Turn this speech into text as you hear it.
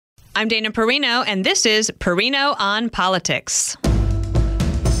I'm Dana Perino, and this is Perino on Politics.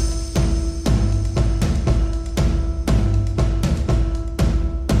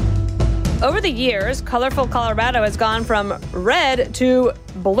 Over the years, colorful Colorado has gone from red to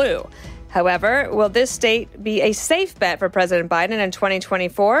blue. However, will this state be a safe bet for President Biden in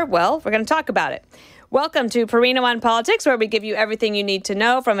 2024? Well, we're going to talk about it. Welcome to Perino on Politics, where we give you everything you need to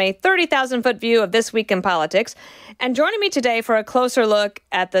know from a 30,000-foot view of this week in politics. And joining me today for a closer look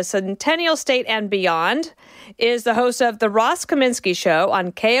at the Centennial State and beyond is the host of the Ross Kaminsky Show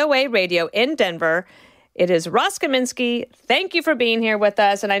on KOA Radio in Denver. It is Ross Kaminsky. Thank you for being here with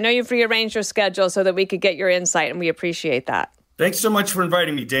us. And I know you've rearranged your schedule so that we could get your insight, and we appreciate that. Thanks so much for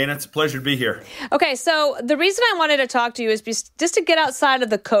inviting me, Dana. It's a pleasure to be here. Okay, so the reason I wanted to talk to you is just to get outside of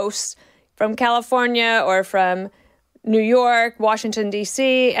the coast from California or from New York, Washington,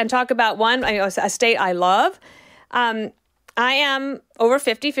 D.C., and talk about a state I love. I am over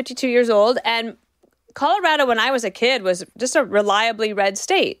 52 years old, and Colorado, when I was a kid, was just a reliably red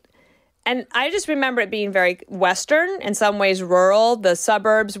state. And I just remember it being very Western, in some ways rural. The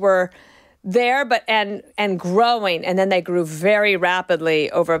suburbs were there, but and growing, and then they grew very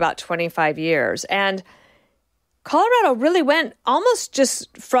rapidly over about 25 years. And Colorado really went almost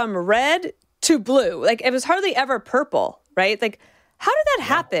just from red to blue. Like, it was hardly ever purple, right? Like, how did that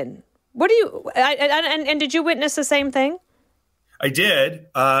happen? What do you and did you witness the same thing? I did.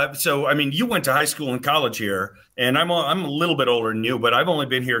 You went to high school and college here, and I'm a little bit older than you, but I've only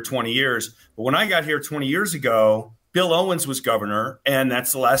been here 20 years. But when I got here 20 years ago, Bill Owens was governor, and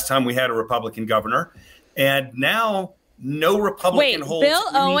that's the last time we had a Republican governor. And now no Republican holds. Bill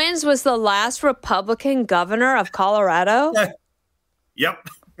Owens was the last Republican governor of Colorado? Yep.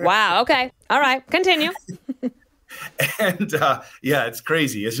 Wow. Okay. All right. Continue. And it's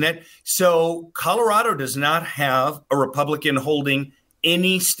crazy, isn't it? So Colorado does not have a Republican holding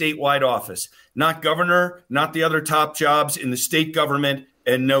any statewide office, not governor, not the other top jobs in the state government,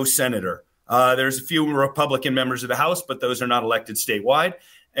 and no senator. There's a few Republican members of the House, but those are not elected statewide.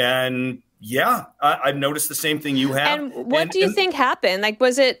 And I've noticed the same thing you have. And what do you think happened? Like,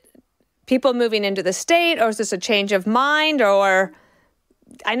 was it people moving into the state, or is this a change of mind? Or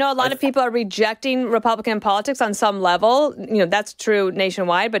I know a lot of people are rejecting Republican politics on some level. You know, that's true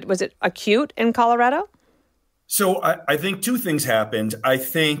nationwide, but was it acute in Colorado? So I think two things happened. I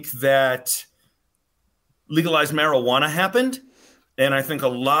think that legalized marijuana happened. And I think a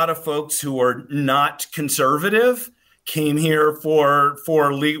lot of folks who are not conservative came here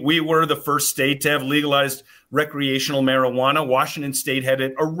we were the first state to have legalized recreational marijuana. Washington State had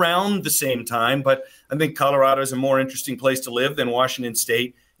it around the same time, but I think Colorado is a more interesting place to live than Washington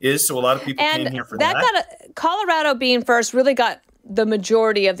State is. So a lot of people came here for that. Colorado being first really got the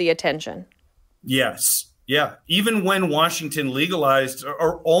majority of the attention. Yes. Yeah. Even when Washington legalized,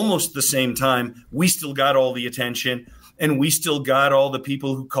 or almost the same time, we still got all the attention. And we still got all the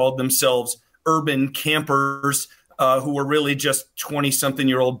people who called themselves urban campers, who were really just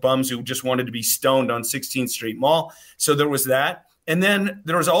 20-something-year-old bums who just wanted to be stoned on 16th Street Mall. So there was that. And then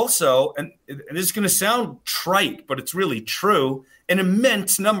there was also, and this is going to sound trite, but it's really true, an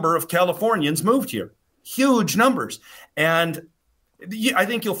immense number of Californians moved here. Huge numbers. And I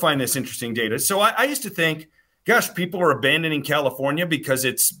think you'll find this interesting data. So I used to think, gosh, people are abandoning California because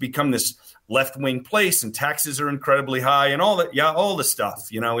it's become this left-wing place and taxes are incredibly high and all that. Yeah, all the stuff.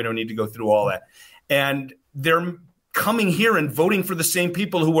 You know, we don't need to go through all that. And they're coming here and voting for the same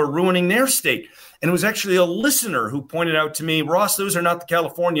people who are ruining their state. And it was actually a listener who pointed out to me, Ross, those are not the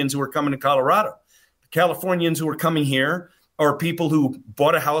Californians who are coming to Colorado. The Californians who are coming here are people who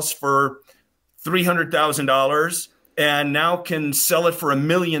bought a house for $300,000 and now can sell it for $1.7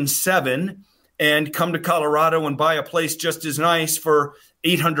 million and come to Colorado and buy a place just as nice for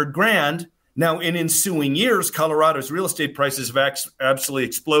 $800,000. Now, in ensuing years, Colorado's real estate prices have absolutely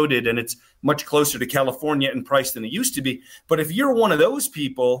exploded, and it's much closer to California in price than it used to be. But if you're one of those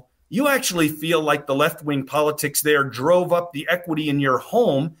people, you actually feel like the left-wing politics there drove up the equity in your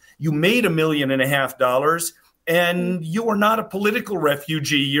home. You made $1.5 million, and you are not a political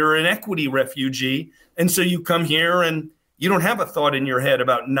refugee. You're an equity refugee. And so you come here and you don't have a thought in your head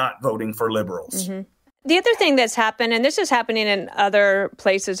about not voting for liberals. Mm-hmm. The other thing that's happened, and this is happening in other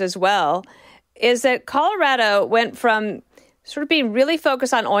places as well, is that Colorado went from sort of being really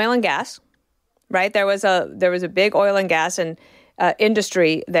focused on oil and gas, right? There was a big oil and gas and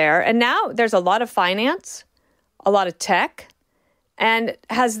industry there. And now there's a lot of finance, a lot of tech. And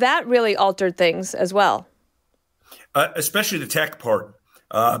has that really altered things as well? Especially the tech part,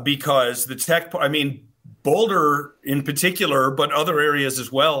 because the tech, Boulder in particular, but other areas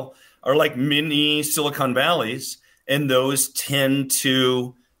as well, are like mini Silicon Valleys, and those tend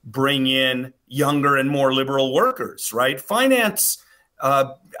to bring in younger and more liberal workers, right? Finance,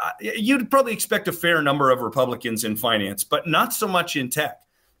 you'd probably expect a fair number of Republicans in finance, but not so much in tech.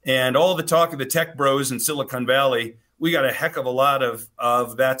 And all the talk of the tech bros in Silicon Valley, we got a heck of a lot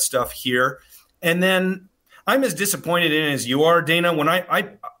of that stuff here. And then I'm as disappointed in it as you are, Dana. When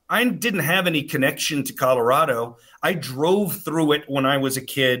I didn't have any connection to Colorado, I drove through it when I was a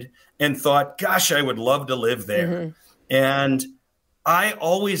kid and thought, gosh, I would love to live there. Mm-hmm. And I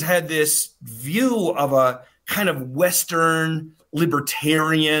always had this view of a kind of Western,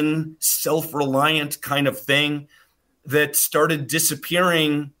 libertarian, self-reliant kind of thing that started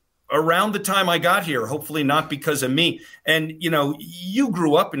disappearing around the time I got here, hopefully not because of me. And, you know, you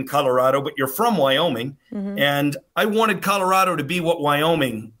grew up in Colorado, but you're from Wyoming. Mm-hmm. And I wanted Colorado to be what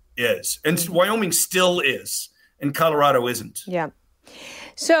Wyoming is. And Wyoming still is. And Colorado isn't. Yeah.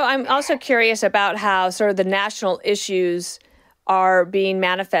 So I'm also curious about how sort of the national issues are being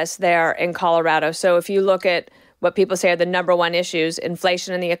manifest there in Colorado. So if you look at what people say are the number one issues,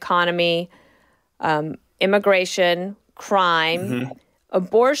 inflation in the economy, immigration, crime, mm-hmm.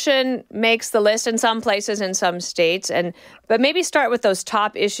 Abortion makes the list in some places in some states. But maybe start with those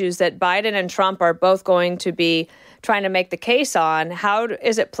top issues that Biden and Trump are both going to be trying to make the case on. How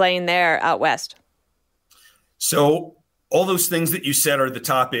is it playing there out west? So all those things that you said are the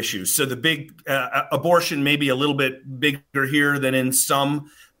top issues. So the big abortion may be a little bit bigger here than in some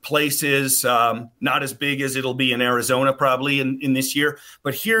places, not as big as it'll be in Arizona probably in this year.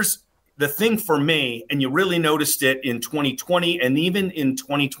 But here's the thing for me, and you really noticed it in 2020 and even in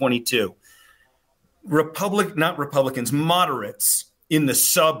 2022, moderates in the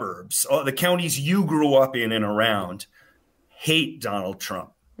suburbs, the counties you grew up in and around, hate Donald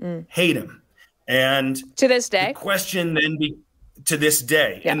Trump, hate him. And to this day, the question then to this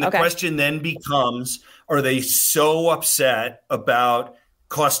day. Yeah, and the question then becomes, are they so upset about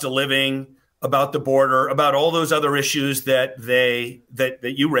cost of living, about the border, about all those other issues that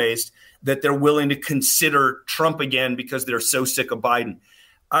you raised, that they're willing to consider Trump again because they're so sick of Biden?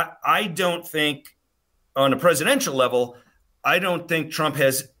 I don't think on a presidential level, I don't think Trump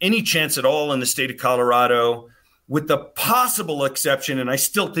has any chance at all in the state of Colorado, with the possible exception, and I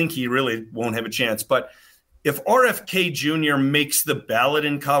still think he really won't have a chance, but if RFK Jr. makes the ballot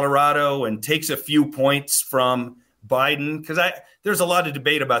in Colorado and takes a few points from Biden, because there's a lot of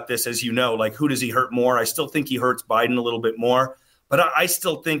debate about this, as you know, like who does he hurt more? I still think he hurts Biden a little bit more, but I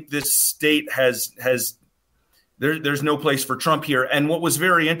still think this state there's no place for Trump here. And what was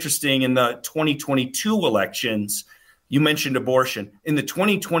very interesting in the 2022 elections, you mentioned abortion. In the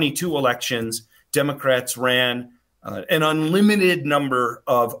 2022 elections, Democrats ran an unlimited number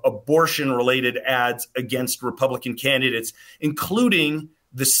of abortion-related ads against Republican candidates, including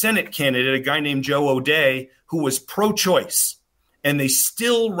the Senate candidate, a guy named Joe O'Dea, who was pro-choice. And they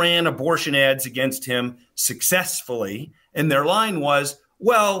still ran abortion ads against him successfully. And their line was,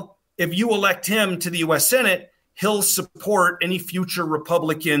 well, if you elect him to the U.S. Senate, he'll support any future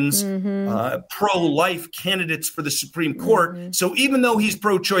Republicans, pro-life candidates for the Supreme Court. Mm-hmm. So even though he's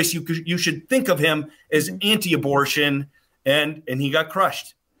pro-choice, you should think of him as anti-abortion, and he got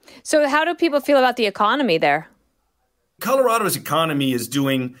crushed. So how do people feel about the economy there? Colorado's economy is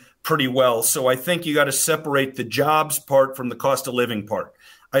doing pretty well. So I think you got to separate the jobs part from the cost of living part.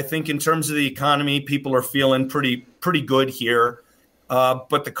 I think in terms of the economy, people are feeling pretty good here.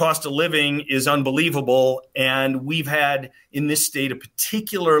 But the cost of living is unbelievable. And we've had in this state a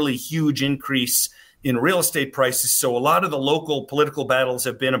particularly huge increase in real estate prices. So a lot of the local political battles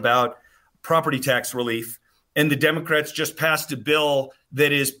have been about property tax relief. And the Democrats just passed a bill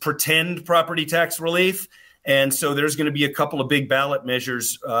that is pretend property tax relief. And so there's going to be a couple of big ballot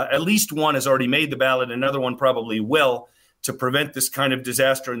measures. At least one has already made the ballot. Another one probably will, to prevent this kind of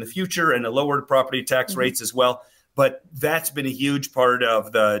disaster in the future, and to lower property tax rates as well. But that's been a huge part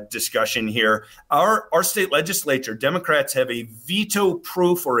of the discussion here. Our state legislature, Democrats have a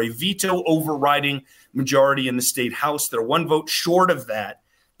veto-proof or a veto overriding majority in the state House. They're one vote short of that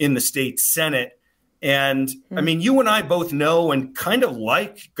in the state Senate. And I mean, you and I both know and kind of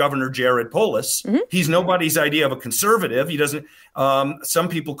like Governor Jared Polis. Mm-hmm. He's nobody's idea of a conservative. He doesn't. Some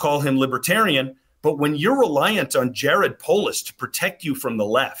people call him libertarian. But when you're reliant on Jared Polis to protect you from the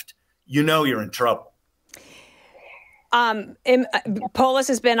left, you know you're in trouble. Polis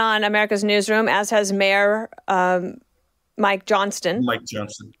has been on America's Newsroom, as has Mayor Mike Johnston. Mike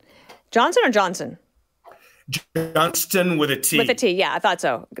Johnston. Johnson or Johnson? Johnston with a T. With a T, yeah, I thought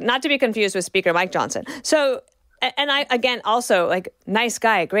so. Not to be confused with Speaker Mike Johnson. So, and I, again, also, like, nice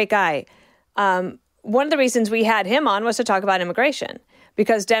guy, great guy. One of the reasons we had him on was to talk about immigration,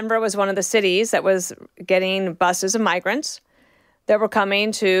 because Denver was one of the cities that was getting buses of migrants. that were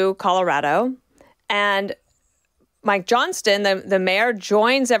coming to Colorado. And Mike Johnston, the mayor,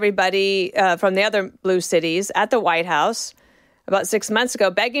 joins everybody from the other blue cities at the White House about 6 months ago,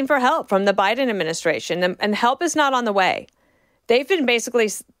 begging for help from the Biden administration. And help is not on the way. They've been basically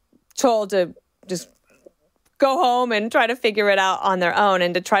told to just go home and try to figure it out on their own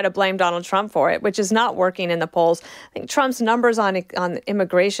and to try to blame Donald Trump for it, which is not working in the polls. I think Trump's numbers on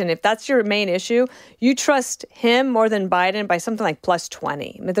immigration, if that's your main issue, you trust him more than Biden by something like plus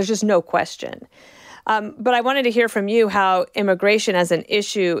 20. I mean, there's just no question. But I wanted to hear from you how immigration as an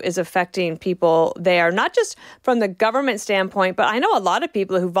issue is affecting people there, not just from the government standpoint, but I know a lot of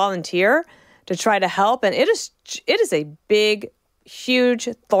people who volunteer to try to help. And it is a big, huge,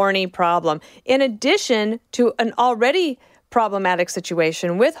 thorny problem, in addition to an already problematic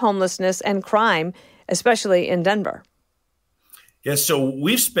situation with homelessness and crime, especially in Denver. Yes, so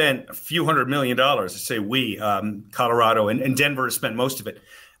we've spent a few $100 million. I say we, Colorado and Denver has spent most of it.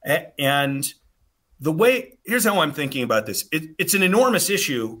 And here's how I'm thinking about this. It's an enormous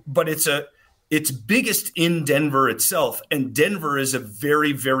issue, but it's biggest in Denver itself. And Denver is a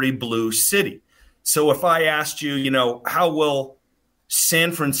very, very blue city. So if I asked you, how will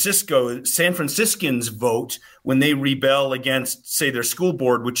San Franciscans vote when they rebel against, say, their school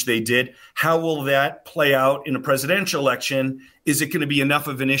board, which they did, how will that play out in a presidential election? Is it going to be enough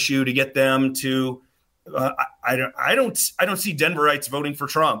of an issue to get them to, I don't see Denverites voting for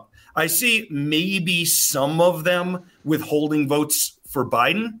Trump. I see maybe some of them withholding votes for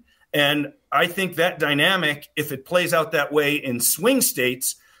Biden. And I think that dynamic, if it plays out that way in swing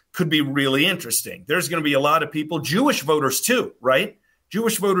states, could be really interesting. There's going to be a lot of people, Jewish voters too, right?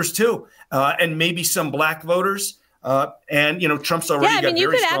 Jewish voters too, and maybe some black voters. And, Trump's already got very strong you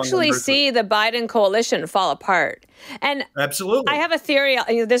could actually see the Biden coalition fall apart. And absolutely, I have a theory.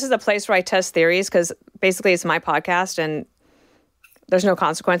 This is a place where I test theories because basically it's my podcast and there's no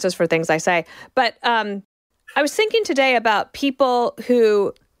consequences for things I say. But I was thinking today about people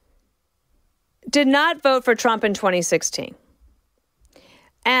who did not vote for Trump in 2016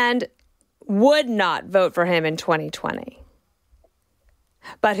 and would not vote for him in 2020,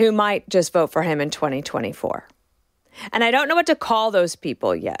 but who might just vote for him in 2024. And I don't know what to call those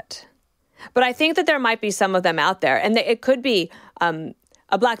people yet, but I think that there might be some of them out there. And it could be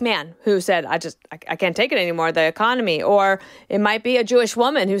a black man who said, I can't take it anymore, the economy. Or it might be a Jewish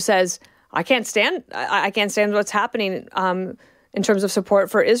woman who says, I can't stand what's happening in terms of support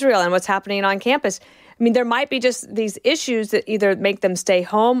for Israel and what's happening on campus. I mean, there might be just these issues that either make them stay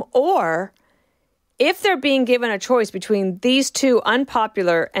home, or if they're being given a choice between these two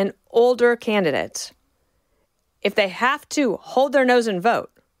unpopular and older candidates, if they have to hold their nose and vote,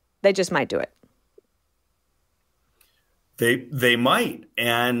 they just might do it. They might.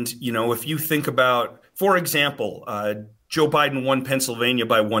 And, if you think about, for example, Joe Biden won Pennsylvania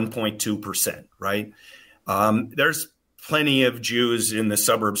by 1.2%, right? There's plenty of Jews in the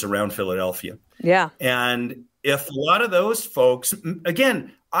suburbs around Philadelphia. Yeah. And if a lot of those folks,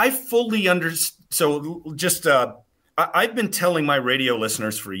 again, I fully understand. So just I've been telling my radio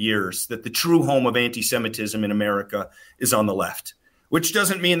listeners for years that the true home of anti-Semitism in America is on the left, which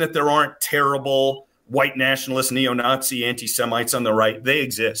doesn't mean that there aren't terrible white nationalist, neo-Nazi anti-Semites on the right. They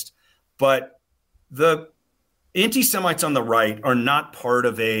exist. But the anti-Semites on the right are not part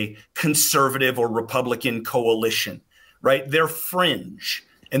of a conservative or Republican coalition, right? They're fringe,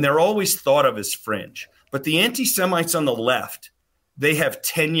 and they're always thought of as fringe. But the anti-Semites on the left, they have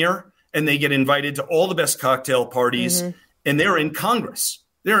tenure, and they get invited to all the best cocktail parties, and they're in Congress.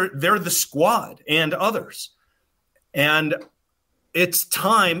 They're the Squad and others. And it's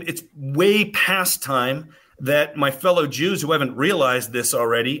way past time that my fellow Jews who haven't realized this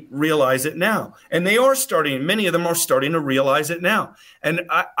already realize it now. And many of them are starting to realize it now. And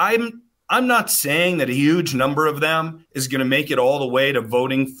I'm not saying that a huge number of them is going to make it all the way to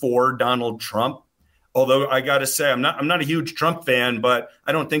voting for Donald Trump. Although I got to say, I'm not a huge Trump fan, but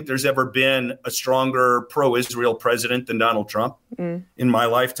I don't think there's ever been a stronger pro-Israel president than Donald Trump in my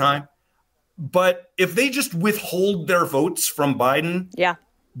lifetime. But if they just withhold their votes from Biden,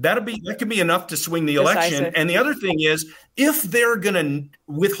 that could be enough to swing the election. Decisive. And the other thing is, if they're going to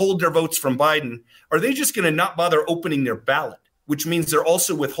withhold their votes from Biden, are they just going to not bother opening their ballot, which means they're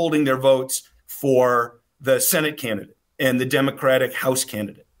also withholding their votes for the Senate candidate and the Democratic House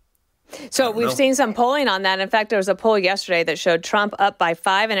candidate? So we've seen some polling on that. In fact, there was a poll yesterday that showed Trump up by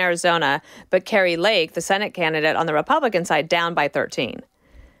 5 in Arizona, but Carrie Lake, the Senate candidate on the Republican side, down by 13.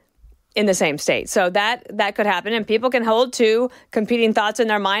 in the same state. So that could happen, and people can hold two competing thoughts in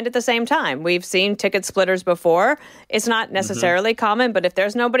their mind at the same time. We've seen ticket splitters before. It's not necessarily common, but if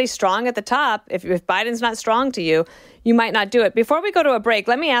there's nobody strong at the top, if Biden's not strong to you, you might not do it. Before we go to a break,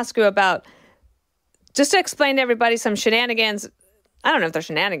 let me ask you about, just to explain to everybody some shenanigans. I don't know if they're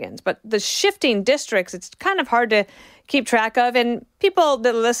shenanigans, but the shifting districts, it's kind of hard to keep track of. And people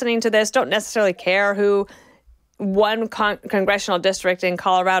that are listening to this don't necessarily care who won congressional district in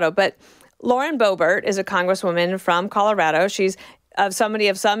Colorado. But Lauren Boebert is a congresswoman from Colorado. She's somebody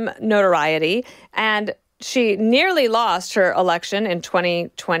of some notoriety, and she nearly lost her election in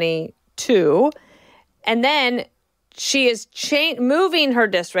 2022. And then she is moving her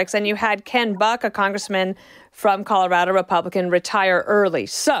districts, and you had Ken Buck, a congressman from Colorado, Republican, retire early.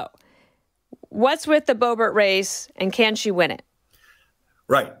 So what's with the Boebert race, and can she win it?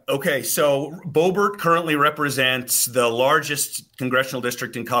 Right. Okay. So Boebert currently represents the largest congressional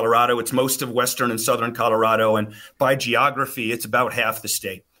district in Colorado. It's most of western and southern Colorado. And by geography, it's about half the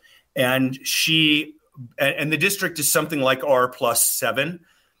state. And the district is something like R+7.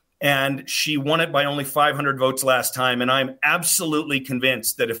 And she won it by only 500 votes last time. And I'm absolutely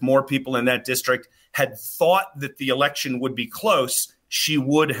convinced that if more people in that district had thought that the election would be close, she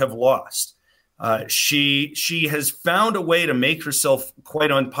would have lost. She has found a way to make herself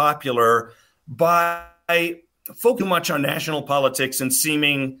quite unpopular by focusing much on national politics and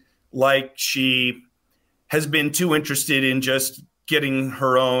seeming like she has been too interested in just getting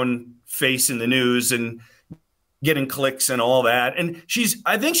her own face in the news and getting clicks and all that. And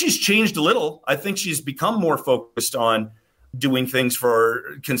I think she's changed a little. I think she's become more focused on doing things for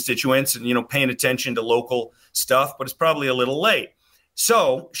her constituents and, paying attention to local stuff, but it's probably a little late.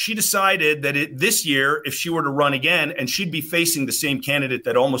 So she decided that this year, if she were to run again, and she'd be facing the same candidate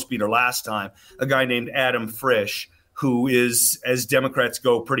that almost beat her last time, a guy named Adam Frisch, who is, as Democrats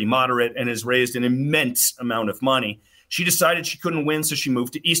go, pretty moderate and has raised an immense amount of money. She decided she couldn't win, so she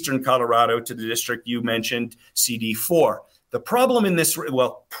moved to eastern Colorado, to the district you mentioned, CD4. The problem in this,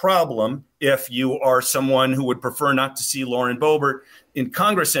 if you are someone who would prefer not to see Lauren Boebert in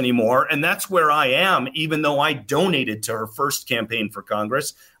Congress anymore, and that's where I am, even though I donated to her first campaign for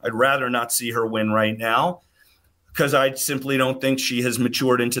Congress. I'd rather not see her win right now because I simply don't think she has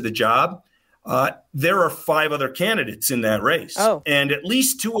matured into the job. There are 5 other candidates in that race, and at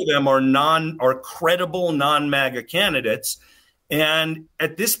least 2 of them are credible non-MAGA candidates. And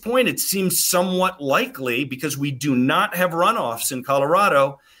at this point, it seems somewhat likely, because we do not have runoffs in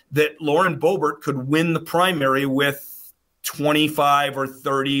Colorado, that Lauren Boebert could win the primary with 25 or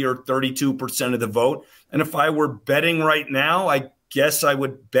 30 or 32% of the vote. And if I were betting right now, I guess I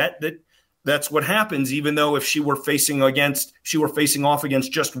would bet that that's what happens, even though if she were facing off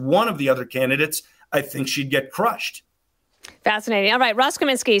against just one of the other candidates, I think she'd get crushed. Fascinating. All right, Ross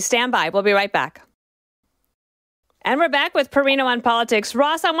Kaminsky, stand by. We'll be right back. And we're back with Perino on Politics.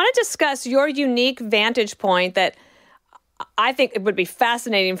 Ross, I want to discuss your unique vantage point that I think it would be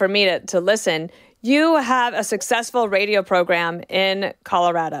fascinating for me to listen. You have a successful radio program in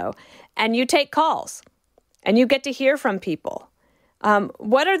Colorado, and you take calls, and you get to hear from people.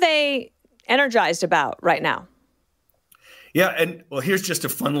 What are they energized about right now? Yeah, and here's just a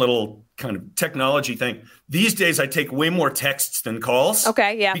fun little kind of technology thing. These days, I take way more texts than calls.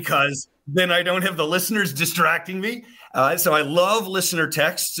 Okay, yeah. Because then I don't have the listeners distracting me. So I love listener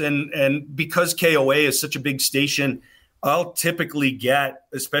texts. And because KOA is such a big station, I'll typically get,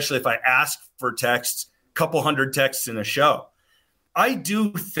 especially if I ask for texts, a couple hundred texts in a show. I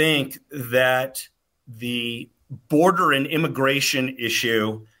do think that the border and immigration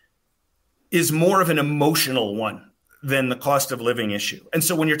issue is more of an emotional one than the cost of living issue. And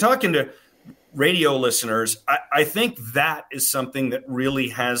so when you're talking to radio listeners, I think that is something that really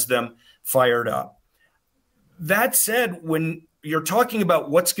has them fired up. That said, when you're talking about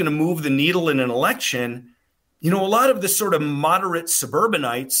what's going to move the needle in an election, a lot of the sort of moderate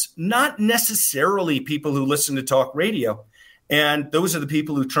suburbanites, not necessarily people who listen to talk radio. And those are the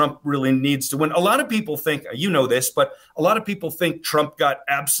people who Trump really needs to win. A lot of people think, this, but a lot of people think Trump got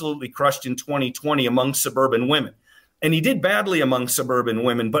absolutely crushed in 2020 among suburban women. And he did badly among suburban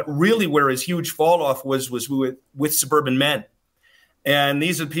women, but really where his huge fall off was with suburban men. And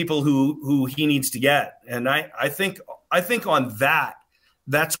these are people who he needs to get. And I think on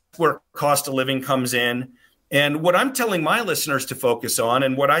that's where cost of living comes in. And what I'm telling my listeners to focus on,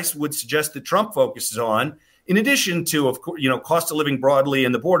 and what I would suggest that Trump focuses on, in addition to, of course, cost of living broadly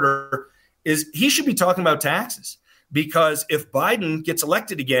and the border, is he should be talking about taxes. Because if Biden gets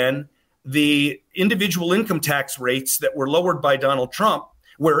elected again, the individual income tax rates that were lowered by Donald Trump,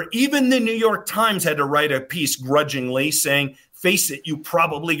 where even the New York Times had to write a piece grudgingly saying face it, you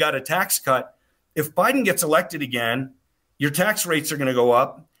probably got a tax cut. If Biden gets elected again, your tax rates are going to go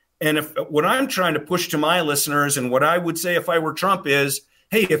up. And if what I'm trying to push to my listeners, and what I would say if I were Trump, is,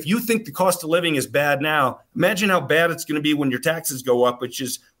 hey, if you think the cost of living is bad now, imagine how bad it's going to be when your taxes go up, which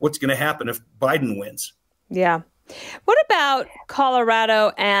is what's going to happen if Biden wins. Yeah. What about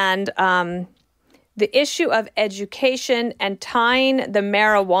Colorado and the issue of education and tying the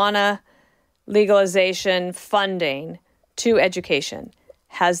marijuana legalization funding to education?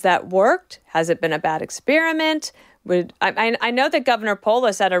 Has that worked? Has it been a bad experiment? I know that Governor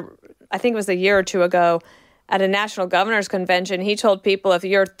Polis I think it was a year or two ago, at a national governors convention, he told people, if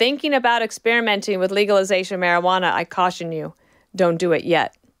you're thinking about experimenting with legalization of marijuana, I caution you, don't do it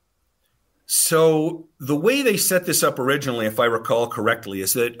yet. So the way they set this up originally, if I recall correctly,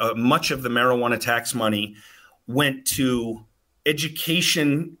 is that much of the marijuana tax money went to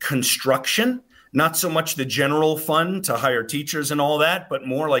education construction, not so much the general fund to hire teachers and all that, but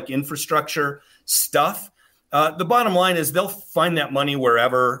more like infrastructure stuff. The bottom line is they'll find that money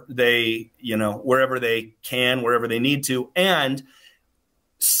wherever they can, wherever they need to. And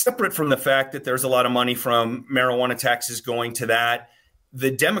separate from the fact that there's a lot of money from marijuana taxes going to that,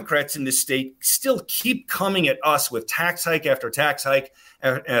 the Democrats in the state still keep coming at us with tax hike after tax hike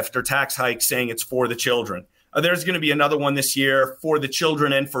after tax hike, saying it's for the children. There's going to be another one this year for the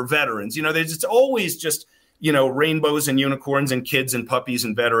children and for veterans. It's always just, rainbows and unicorns and kids and puppies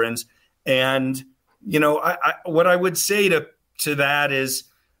and veterans. And what I would say to that is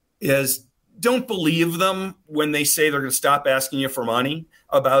don't believe them when they say they're going to stop asking you for money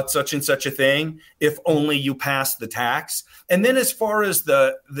about such and such a thing, if only you pass the tax. And then as far as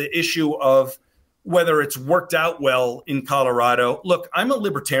the issue of whether it's worked out well in Colorado, look, I'm a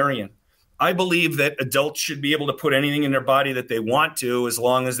libertarian. I believe that adults should be able to put anything in their body that they want to, as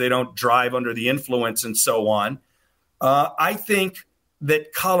long as they don't drive under the influence and so on. I think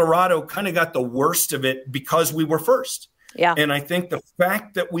that Colorado kind of got the worst of it because we were first. Yeah. And I think the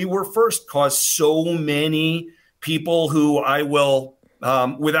fact that we were first caused so many people who I will,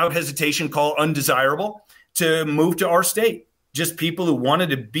 without hesitation, call undesirable to move to our state. Just people who wanted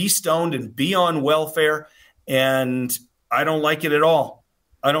to be stoned and be on welfare. And I don't like it at all.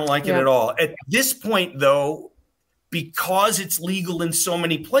 I don't like it at all. At this point, though, because it's legal in so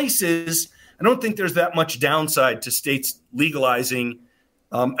many places, I don't think there's that much downside to states legalizing.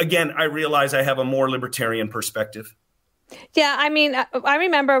 Again, I realize I have a more libertarian perspective. Yeah, I mean, I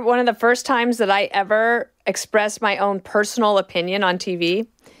remember one of the first times that I ever expressed my own personal opinion on TV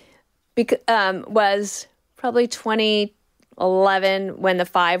was probably 2011 when the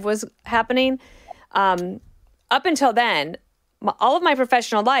 5 was happening. Up until then, all of my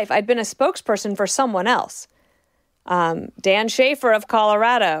professional life, I'd been a spokesperson for someone else. Dan Schaefer of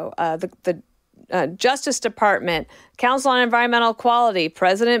Colorado, the Justice Department, Council on Environmental Quality,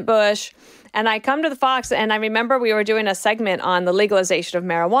 President Bush. And I come to the Fox, and I remember we were doing a segment on the legalization of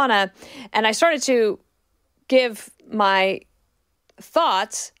marijuana, and I started to give my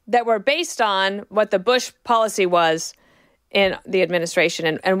thoughts that were based on what the Bush policy was in the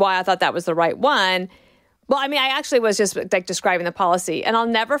administration and why I thought that was the right one. Well, I mean, I actually was just like describing the policy. And I'll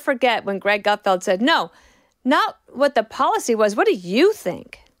never forget when Greg Gutfeld said, no, not what the policy was. What do you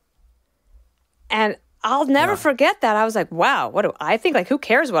think? And I'll never forget that. I was like, wow, what do I think? Like, who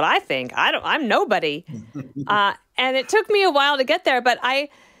cares what I think? I'm nobody. And it took me a while to get there, but I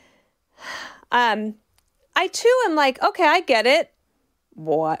too am like, okay, I get it.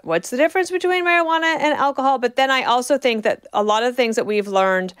 What's the difference between marijuana and alcohol? But then I also think that a lot of things that we've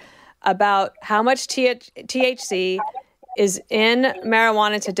learned about how much THC is in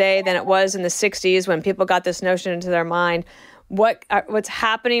marijuana today than it was in the 60s when people got this notion into their mind. What's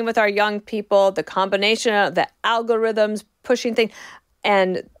happening with our young people, the combination of the algorithms pushing things.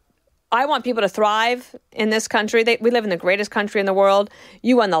 And I want people to thrive in this country. We live in the greatest country in the world.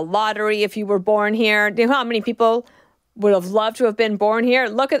 You won the lottery if you were born here. Do you know how many people would have loved to have been born here?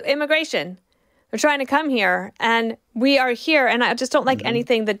 Look at immigration. They're trying to come here, and we are here. And I just don't like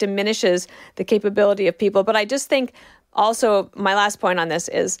anything that diminishes the capability of people. But I just think also my last point on this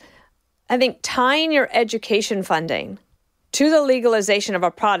is I think tying your education funding to the legalization of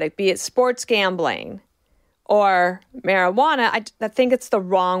a product, be it sports gambling or marijuana, I think it's the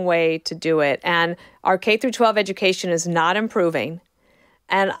wrong way to do it. And our K through 12 education is not improving.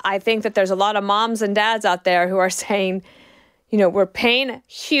 And I think that there's a lot of moms and dads out there who are saying, we're paying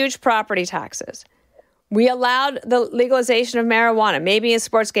huge property taxes. We allowed the legalization of marijuana, maybe in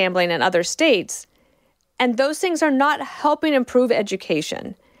sports gambling in other states. And those things are not helping improve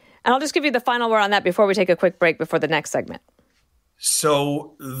education. And I'll just give you the final word on that before we take a quick break before the next segment.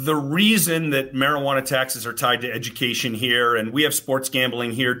 So the reason that marijuana taxes are tied to education here, and we have sports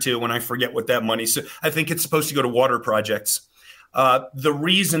gambling here too, and I forget what that money, so I think it's supposed to go to water projects. The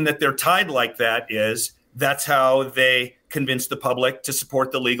reason that they're tied like that is that's how they convince the public to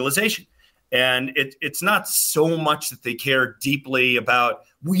support the legalization. And it's not so much that they care deeply about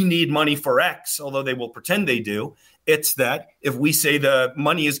we need money for X, although they will pretend they do. It's that if we say the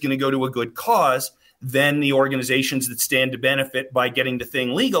money is going to go to a good cause, then the organizations that stand to benefit by getting the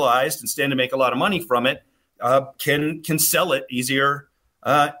thing legalized and stand to make a lot of money from it can sell it easier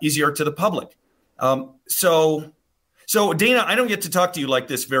to the public. So Dana, I don't get to talk to you like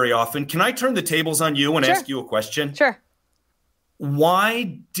this very often. Can I turn the tables on you and ask you a question? Sure.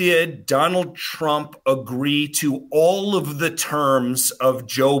 Why did Donald Trump agree to all of the terms of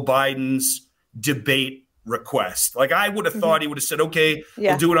Joe Biden's debate request? Like, I would have thought he would have said, okay,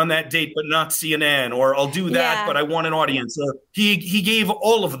 we'll do it on that date, but not CNN, or I'll do that, but I want an audience. He gave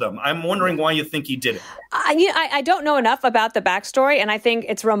all of them. I'm wondering why you think he did it. I don't know enough about the backstory, and I think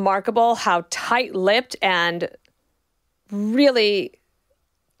it's remarkable how tight-lipped and really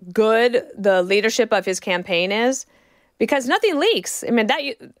good the leadership of his campaign is. Because nothing leaks. I mean,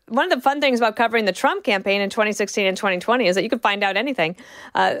 one of the fun things about covering the Trump campaign in 2016 and 2020 is that you can find out anything.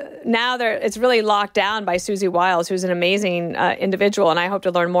 Now it's really locked down by Susie Wiles, who's an amazing individual, and I hope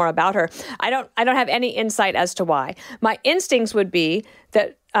to learn more about her. I don't have any insight as to why. My instincts would be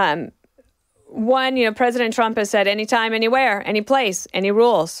that President Trump has said anytime, anywhere, any place, any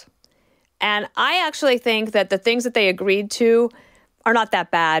rules, and I actually think that the things that they agreed to are not that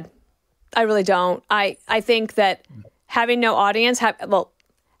bad. I really don't. I think that. Having no audience,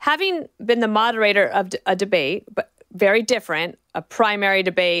 having been the moderator of a debate, but very different, a primary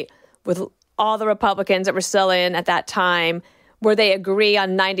debate with all the Republicans that were still in at that time, where they agree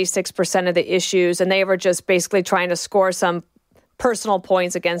on 96% of the issues, and they were just basically trying to score some personal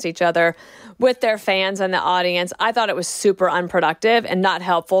points against each other with their fans and the audience. I thought it was super unproductive and not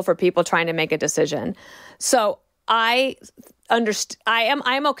helpful for people trying to make a decision. So I'm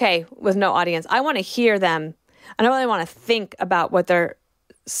okay with no audience. I want to hear them. I don't really want to think about what they're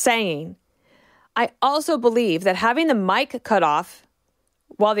saying. I also believe that having the mic cut off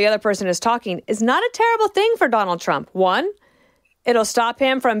while the other person is talking is not a terrible thing for Donald Trump. One, it'll stop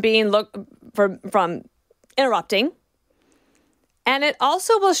him from from interrupting. And it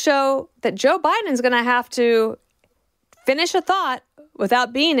also will show that Joe Biden's going to have to finish a thought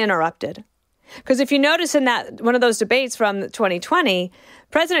without being interrupted. Because if you notice in that one of those debates from 2020,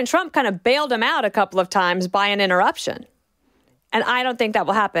 President Trump kind of bailed him out a couple of times by an interruption. And I don't think that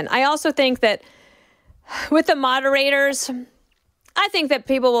will happen. I also think that with the moderators, I think that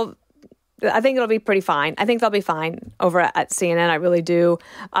I think it'll be pretty fine. I think they'll be fine over at CNN. I really do.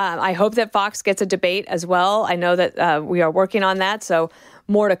 I hope that Fox gets a debate as well. I know that we are working on that, so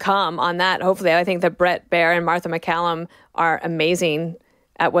more to come on that. Hopefully, I think that Brett Baer and Martha McCallum are amazing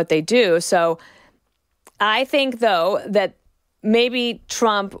at what they do. So I think, though, that maybe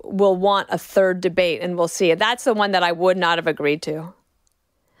Trump will want a third debate, and we'll see. That's the one that I would not have agreed to.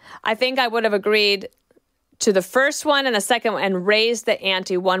 I think I would have agreed to the first one and the second one and raised the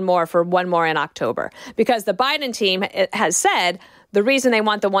ante one more in October. Because the Biden team has said the reason they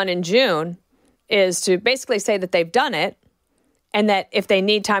want the one in June is to basically say that they've done it, and that if they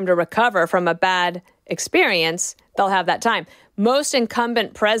need time to recover from a bad experience, they'll have that time. Most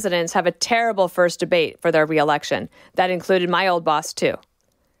incumbent presidents have a terrible first debate for their reelection. That included my old boss, too.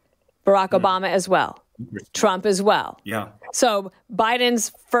 Barack Obama as well. Trump as well. Yeah. So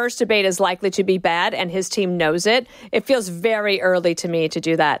Biden's first debate is likely to be bad, and his team knows it. It feels very early to me to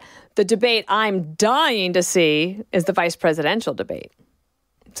do that. The debate I'm dying to see is the vice presidential debate.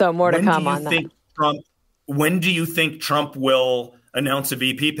 So more to come on that. When do you think Trump will announce a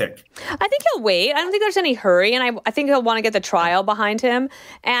VP pick? I think he'll wait. I don't think there's any hurry, and I think he'll want to get the trial behind him.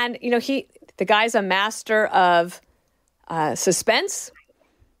 And the guy's a master of suspense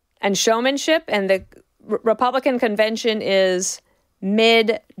and showmanship, and the Republican convention is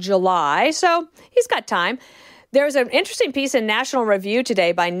mid-July, so he's got time. There's an interesting piece in National Review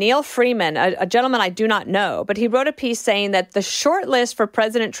today by Neil Freeman, a gentleman I do not know, but he wrote a piece saying that the short list for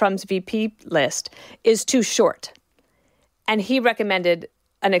President Trump's VP list is too short. And he recommended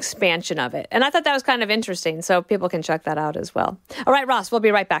an expansion of it. And I thought that was kind of interesting, so people can check that out as well. All right, Ross, we'll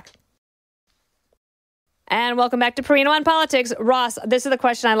be right back. And welcome back to Perino on Politics. Ross, this is the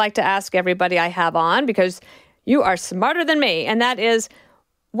question I like to ask everybody I have on, because you are smarter than me. And that is,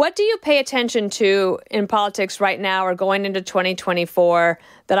 what do you pay attention to in politics right now or going into 2024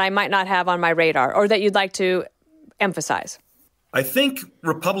 that I might not have on my radar or that you'd like to emphasize? I think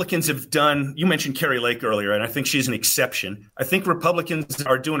Republicans have done, you mentioned Kari Lake earlier, and I think she's an exception. I think Republicans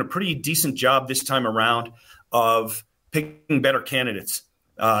are doing a pretty decent job this time around of picking better candidates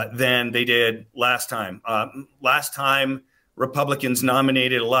than they did last time. Last time, Republicans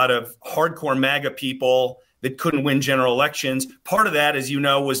nominated a lot of hardcore MAGA people that couldn't win general elections. Part of that, as you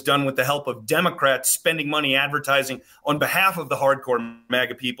know, was done with the help of Democrats spending money advertising on behalf of the hardcore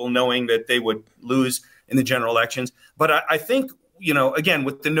MAGA people, knowing that they would lose in the general elections. But I think, again,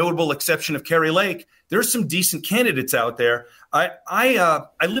 with the notable exception of Kari Lake, there's some decent candidates out there. I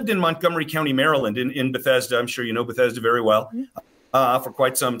lived in Montgomery County, Maryland, in Bethesda. I'm sure you know Bethesda very well, for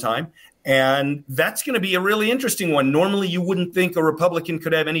quite some time. And that's going to be a really interesting one. Normally, you wouldn't think a Republican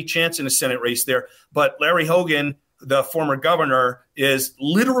could have any chance in a Senate race there. But Larry Hogan, the former governor, is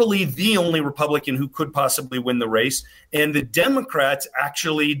literally the only Republican who could possibly win the race. And the Democrats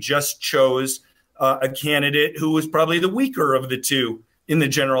actually just chose a candidate who was probably the weaker of the two in the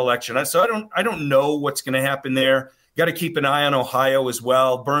general election. So I don't know what's going to happen there. Got to keep an eye on Ohio as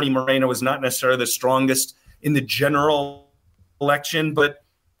well. Bernie Moreno is not necessarily the strongest in the general election, but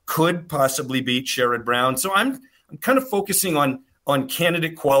could possibly beat Sherrod Brown. So I'm kind of focusing on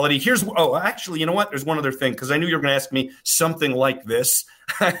candidate quality. Actually, you know what? There's one other thing, because I knew you were going to ask me something like this.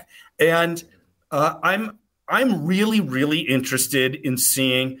 And I'm really, really interested in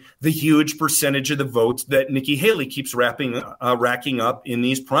seeing the huge percentage of the votes that Nikki Haley keeps racking up in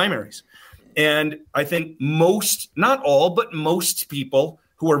these primaries. And I think not all, but most people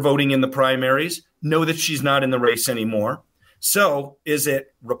who are voting in the primaries know that she's not in the race anymore. So is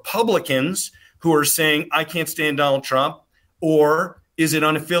it Republicans who are saying, I can't stand Donald Trump? Or is it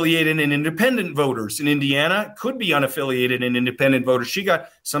unaffiliated and independent voters? In Indiana, it could be unaffiliated and independent voters. She got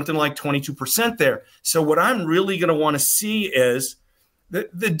something like 22% there. So what I'm really going to want to see is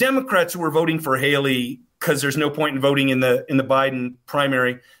the Democrats who are voting for Haley because there's no point in voting in the Biden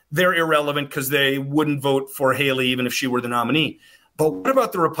primary. They're irrelevant because they wouldn't vote for Haley even if she were the nominee. But what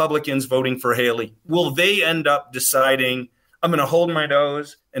about the Republicans voting for Haley? Will they end up deciding, I'm going to hold my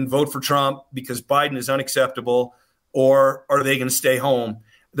nose and vote for Trump because Biden is unacceptable, or are they going to stay home?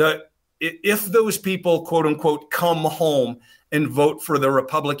 If those people, quote unquote, come home and vote for the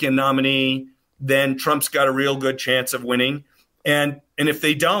Republican nominee, then Trump's got a real good chance of winning. And if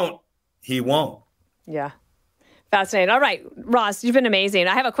they don't, he won't. Yeah. Fascinating. All right, Ross, you've been amazing.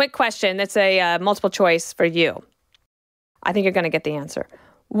 I have a quick question that's a multiple choice for you. I think you're going to get the answer.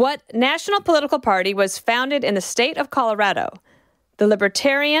 What national political party was founded in the state of Colorado? The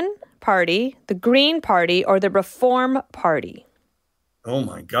Libertarian Party, the Green Party, or the Reform Party? Oh,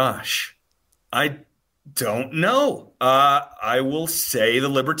 my gosh. I don't know. I will say the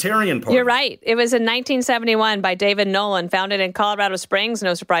Libertarian Party. You're right. It was in 1971 by David Nolan, founded in Colorado Springs.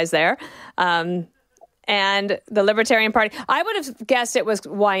 No surprise there. And the Libertarian Party, I would have guessed it was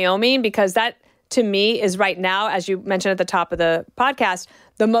Wyoming because that, to me, is right now, as you mentioned at the top of the podcast,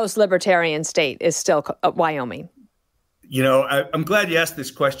 the most libertarian state is still Wyoming. You know, I'm glad you asked this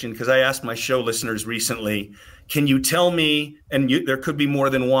question because I asked my show listeners recently, can you tell me, and there could be more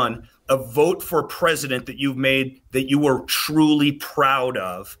than one, a vote for president that you've made that you were truly proud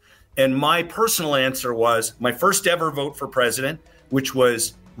of? And my personal answer was my first ever vote for president, which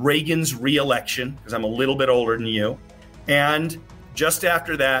was Reagan's re-election, because I'm a little bit older than you. And just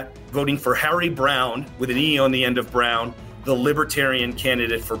after that, voting for Harry Brown, with an E on the end of Brown, the Libertarian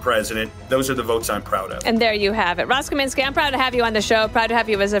candidate for president. Those are the votes I'm proud of. And there you have it. Ross Kaminsky, I'm proud to have you on the show, proud to have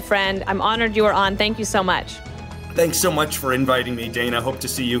you as a friend. I'm honored you were on. Thank you so much. Thanks so much for inviting me, Dana. Hope to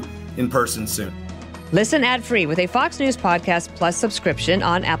see you in person soon. Listen ad-free with a Fox News Podcast Plus subscription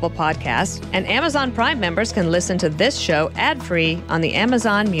on Apple Podcasts, and Amazon Prime members can listen to this show ad-free on the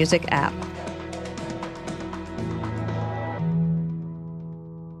Amazon Music app.